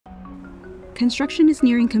construction is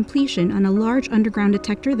nearing completion on a large underground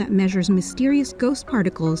detector that measures mysterious ghost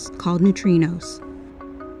particles called neutrinos.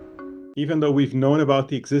 Even though we've known about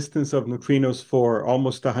the existence of neutrinos for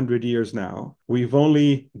almost 100 years now, we've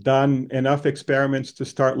only done enough experiments to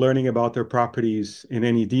start learning about their properties in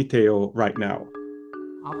any detail right now.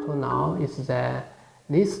 Up to now, it's the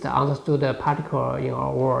least understood particle in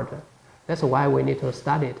our world. That's why we need to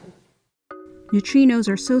study it. Neutrinos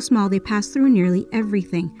are so small they pass through nearly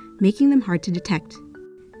everything, making them hard to detect.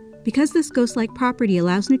 Because this ghost-like property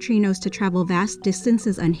allows neutrinos to travel vast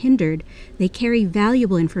distances unhindered, they carry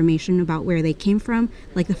valuable information about where they came from,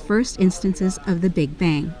 like the first instances of the Big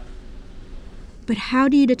Bang. But how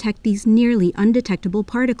do you detect these nearly undetectable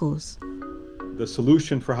particles? The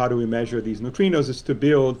solution for how do we measure these neutrinos is to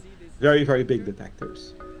build very, very big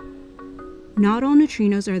detectors. Not all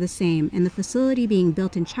neutrinos are the same, and the facility being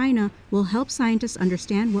built in China will help scientists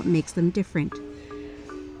understand what makes them different.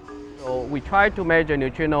 So we try to measure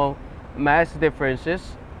neutrino mass differences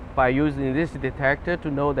by using this detector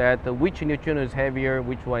to know that which neutrino is heavier,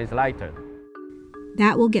 which one is lighter.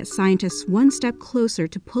 That will get scientists one step closer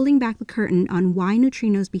to pulling back the curtain on why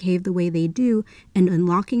neutrinos behave the way they do and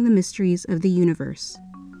unlocking the mysteries of the universe.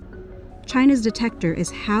 China's detector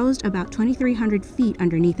is housed about 2,300 feet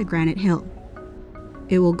underneath a granite hill.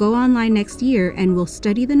 It will go online next year and will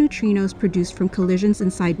study the neutrinos produced from collisions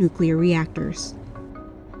inside nuclear reactors.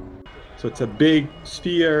 So it's a big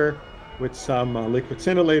sphere with some liquid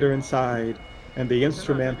scintillator inside, and they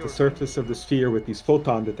instrument the surface of the sphere with these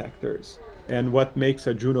photon detectors. And what makes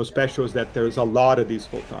a Juno special is that there's a lot of these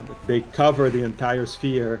photons. They cover the entire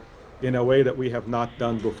sphere in a way that we have not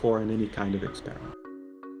done before in any kind of experiment.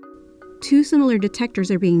 2 similar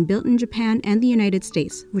detectors are being built in Japan and the United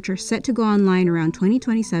States, which are set to go online around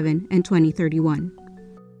 2027 and 2031.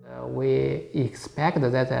 We expect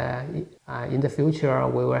that in the future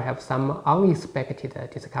we will have some unexpected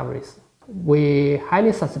discoveries. We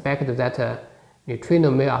highly suspect that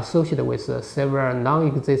neutrino may associate with several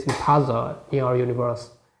non-existing puzzles in our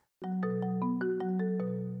universe.